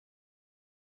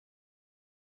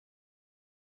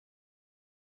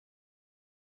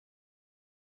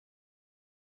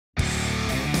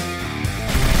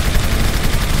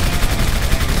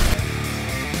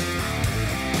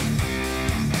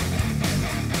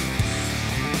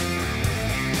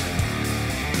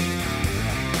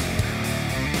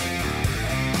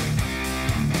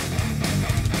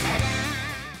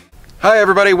Hi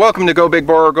everybody, welcome to Go Big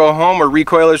Bore or Go Home, where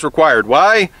recoil is required.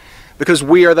 Why? Because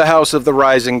we are the house of the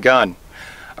rising gun.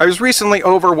 I was recently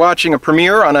over watching a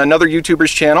premiere on another YouTuber's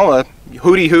channel,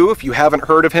 Hootie Who. If you haven't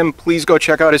heard of him, please go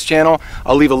check out his channel.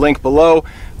 I'll leave a link below.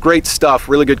 Great stuff,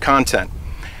 really good content.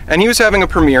 And he was having a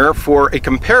premiere for a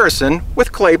comparison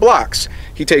with clay blocks.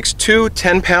 He takes two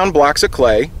 10-pound blocks of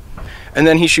clay, and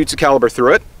then he shoots a caliber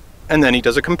through it, and then he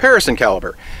does a comparison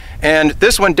caliber. And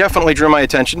this one definitely drew my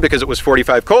attention because it was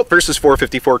 .45 Colt versus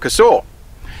 .454 Casull.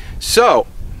 So,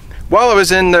 while I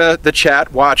was in the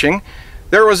chat watching,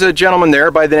 there was a gentleman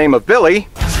there by the name of Billy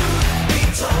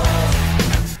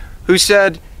who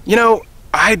said, you know,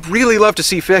 I'd really love to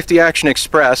see 50 Action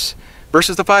Express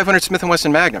versus the 500 Smith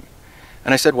Wesson Magnum.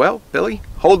 And I said, well, Billy,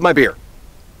 hold my beer.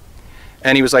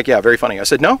 And he was like, yeah, very funny. I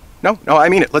said, no, I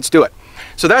mean it, let's do it.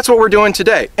 So that's what we're doing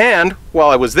today. And while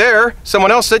I was there,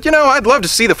 someone else said, you know, I'd love to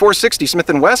see the .460 Smith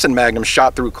 & Wesson Magnum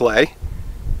shot through clay.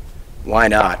 Why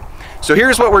not? So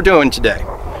here's what we're doing today.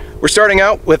 We're starting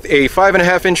out with a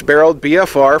 5.5-inch barreled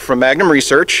BFR from Magnum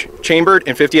Research, chambered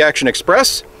in 50 Action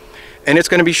Express, and it's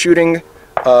going to be shooting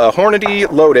Hornady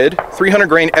loaded 300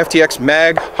 grain FTX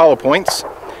mag hollow points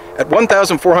at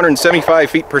 1,475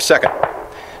 feet per second.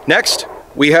 Next,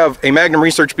 we have a Magnum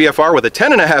Research BFR with a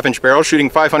 10.5-inch barrel shooting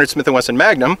 500 Smith & Wesson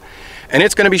Magnum, and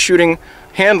it's going to be shooting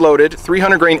hand-loaded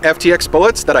 300 grain FTX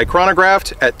bullets that I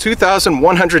chronographed at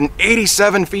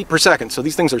 2,187 feet per second. So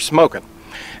these things are smoking.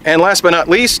 And last but not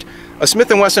least, a Smith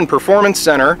 & Wesson Performance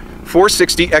Center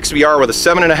 460 XVR with a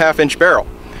 7.5-inch barrel.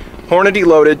 Hornady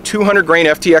loaded 200 grain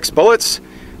FTX bullets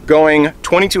going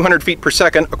 2,200 feet per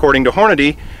second according to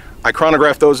Hornady. I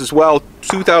chronographed those as well.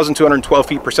 2,212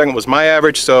 feet per second was my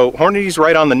average, so Hornady's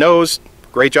right on the nose.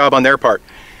 Great job on their part.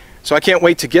 So I can't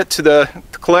wait to get to the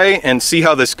clay and see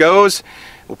how this goes.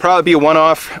 It will probably be a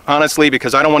one-off, honestly,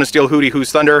 because I don't want to steal Hootie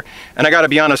Who's thunder. And I gotta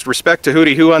be honest, respect to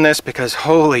Hootie Who on this, because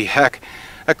holy heck,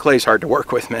 that clay's hard to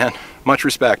work with, man. Much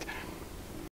respect.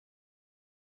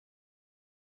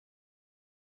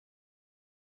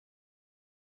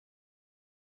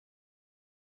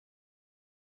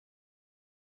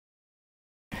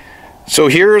 So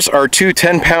here's our two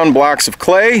 10-pound blocks of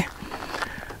clay.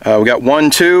 We got 1,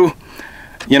 2.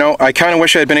 You know, I kind of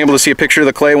wish I had been able to see a picture of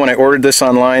the clay when I ordered this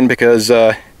online because,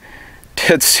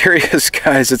 dead serious,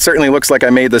 guys, it certainly looks like I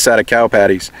made this out of cow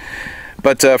patties.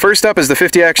 But first up is the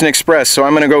 50 Action Express, so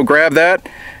I'm going to go grab that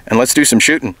and let's do some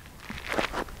shooting.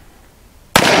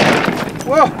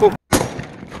 Whoa!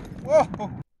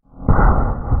 Whoa!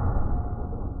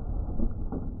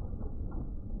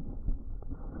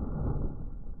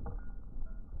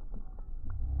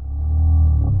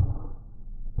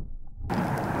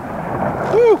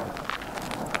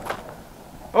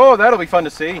 Oh, that'll be fun to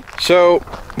see. So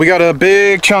we got a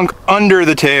big chunk under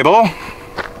the table,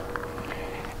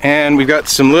 and we've got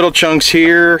some little chunks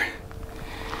here,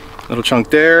 little chunk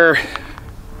there.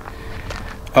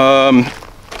 I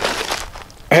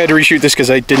had to reshoot this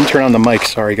because I didn't turn on the mic.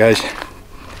 Sorry, guys.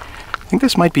 I think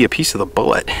this might be a piece of the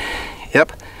bullet.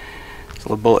 Yep, it's a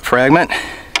little bullet fragment,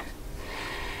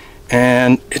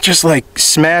 and it just like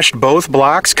smashed both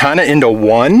blocks kind of into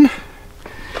one.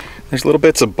 There's little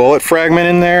bits of bullet fragment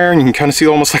in there, and you can kind of see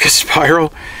almost like a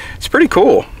spiral. It's pretty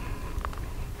cool.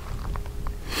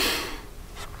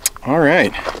 All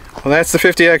right, well, that's the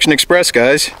 50 Action Express,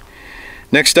 guys.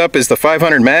 Next up is the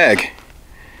 500 Mag.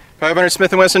 500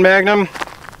 Smith & Wesson Magnum,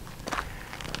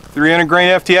 300 grain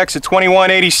FTX at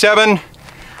 2187.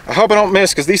 I hope I don't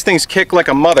miss, because these things kick like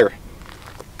a mother.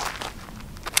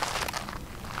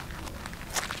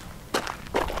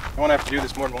 I won't have to do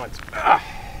this more than once. Ah.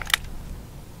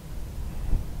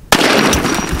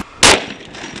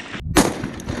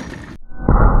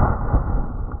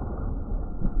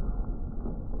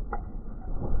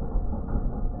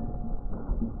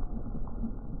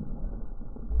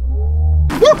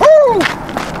 Woohoo!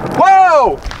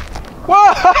 Whoa!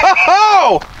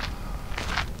 Whoa!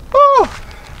 Woo!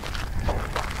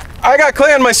 I got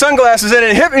clay on my sunglasses and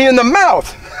it hit me in the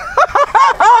mouth.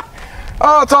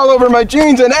 Oh, it's all over my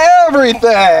jeans and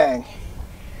everything.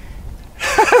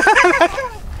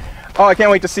 Oh, I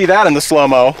can't wait to see that in the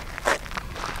slow-mo.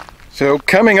 So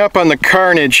coming up on the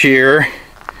carnage here,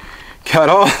 got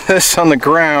all this on the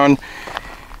ground.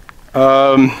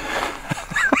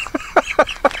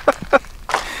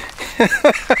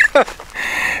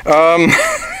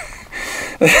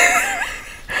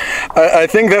 I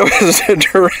think that was a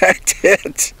direct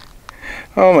hit.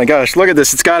 Oh my gosh, look at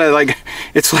this. It's got like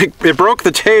it broke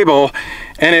the table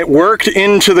and it worked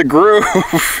into the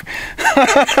groove.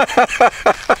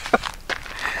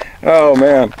 Oh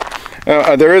man.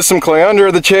 There is some clay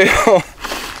under the table.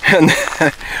 And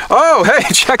oh, hey,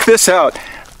 check this out.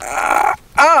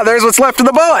 There's what's left of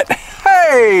the bullet.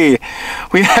 Hey,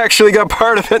 we actually got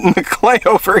part of it in the clay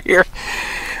over here.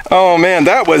 Oh man,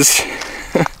 that was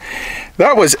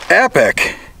that was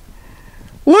epic.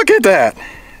 Look at that.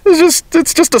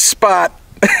 It's just a spot.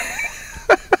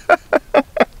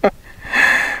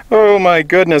 Oh my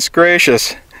goodness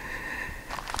gracious.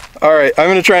 All right, I'm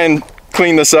gonna try and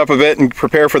clean this up a bit and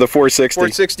prepare for the 460.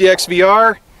 460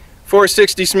 XVR,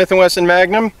 460 Smith Wesson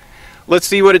Magnum. Let's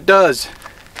see what it does.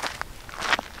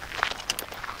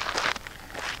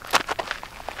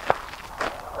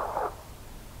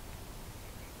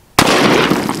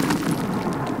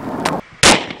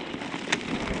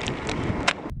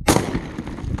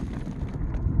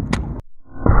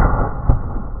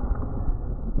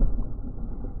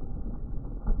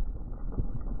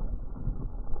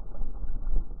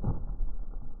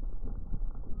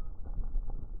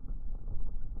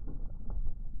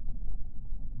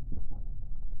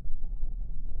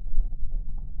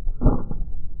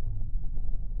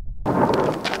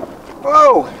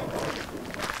 Whoa!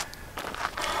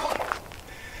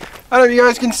 I don't know if you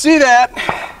guys can see that,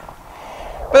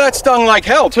 but that stung like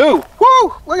hell too.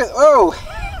 Woo! Look at, oh!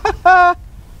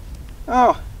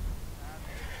 Oh.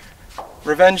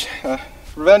 Revenge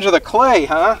of the clay,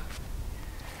 huh?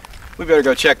 We better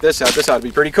go check this out. This ought to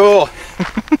be pretty cool.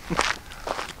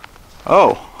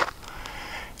 Oh.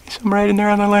 Some right in there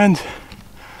on the lens.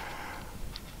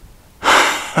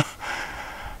 I'm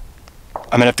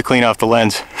gonna have to clean off the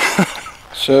lens.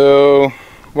 So,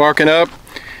 walking up,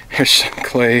 there's some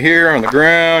clay here on the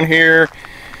ground here,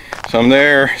 some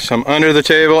there, some under the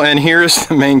table, and here's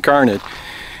the main carnage.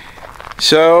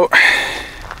 So,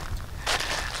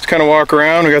 let's kind of walk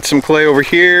around. We got some clay over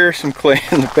here, some clay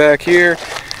in the back here,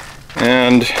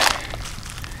 and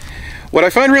what I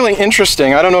find really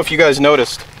interesting, I don't know if you guys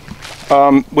noticed,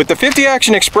 with the 50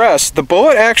 Action Express, the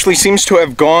bullet actually seems to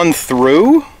have gone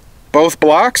through both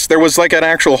blocks. There was like an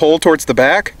actual hole towards the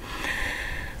back.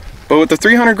 But with the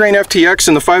 300 grain FTX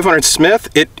and the 500 Smith,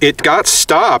 it got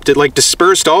stopped. It like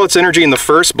dispersed all its energy in the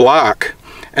first block.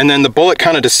 And then the bullet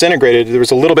kind of disintegrated. There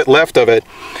was a little bit left of it.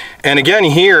 And again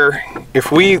here, if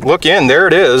we look in, there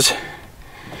it is.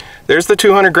 There's the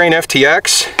 200 grain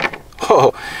FTX.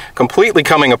 Oh, completely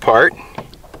coming apart.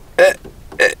 There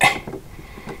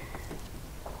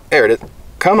it is.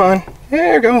 Come on.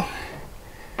 There you go.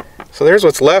 So there's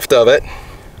what's left of it.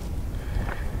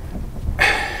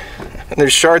 And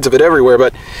there's shards of it everywhere,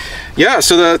 but yeah,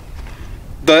 so the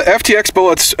FTX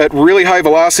bullets at really high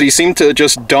velocity seem to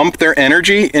just dump their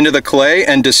energy into the clay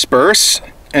and disperse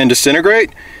and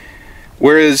disintegrate,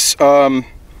 whereas I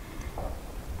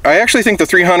actually think the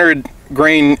 300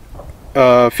 grain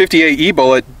 58E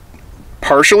bullet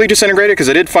partially disintegrated, because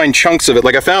I did find chunks of it.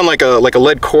 Like I found like a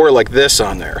lead core like this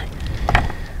on there.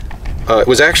 It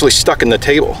was actually stuck in the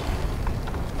table.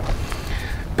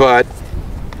 But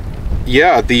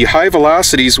yeah, the high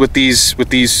velocities with these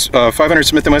 500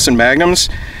 Smith & Wesson Magnums,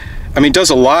 I mean, does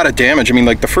a lot of damage. I mean,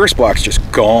 like the first block's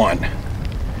just gone.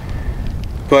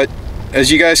 But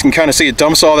as you guys can kind of see, it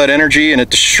dumps all that energy and it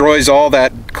destroys all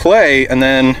that clay, and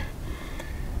then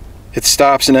it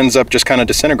stops and ends up just kind of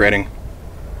disintegrating.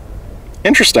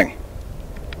 Interesting.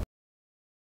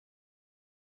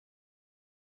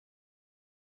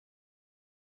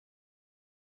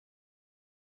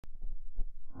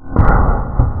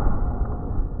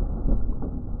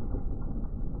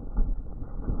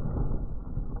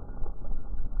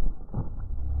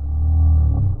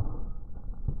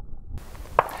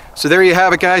 So there you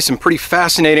have it, guys, some pretty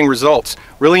fascinating results.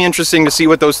 Really interesting to see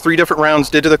what those 3 different rounds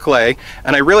did to the clay,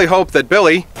 and I really hope that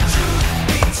Billy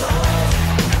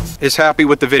is happy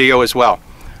with the video as well.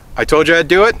 I told you I'd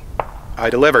do it, I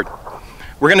delivered.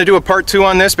 We're gonna do a part 2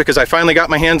 on this because I finally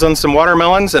got my hands on some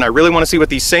watermelons, and I really wanna see what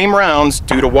these same rounds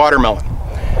do to watermelon.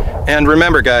 And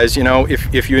remember, guys, you know,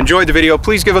 if you enjoyed the video,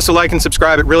 please give us a like and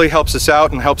subscribe. It really helps us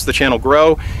out and helps the channel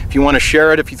grow. If you want to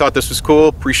share it, if you thought this was cool,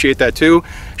 appreciate that too.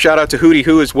 Shout out to Hootie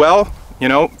Who as well. You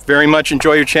know, very much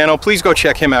enjoy your channel. Please go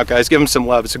check him out, guys. Give him some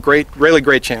love. It's a great, really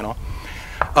great channel.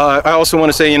 I also want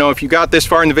to say, you know, if you got this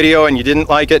far in the video and you didn't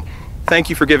like it,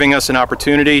 thank you for giving us an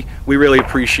opportunity. We really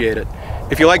appreciate it.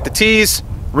 If you like the tees,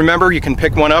 remember you can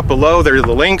pick one up below. There are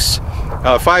the links.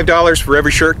 $5 for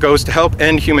every shirt goes to help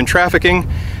end human trafficking,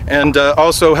 and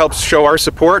also helps show our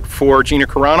support for Gina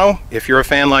Carano if you're a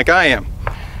fan like I am.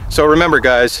 So remember,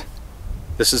 guys,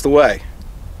 this is the way.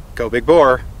 Go big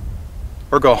bore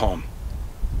or go home.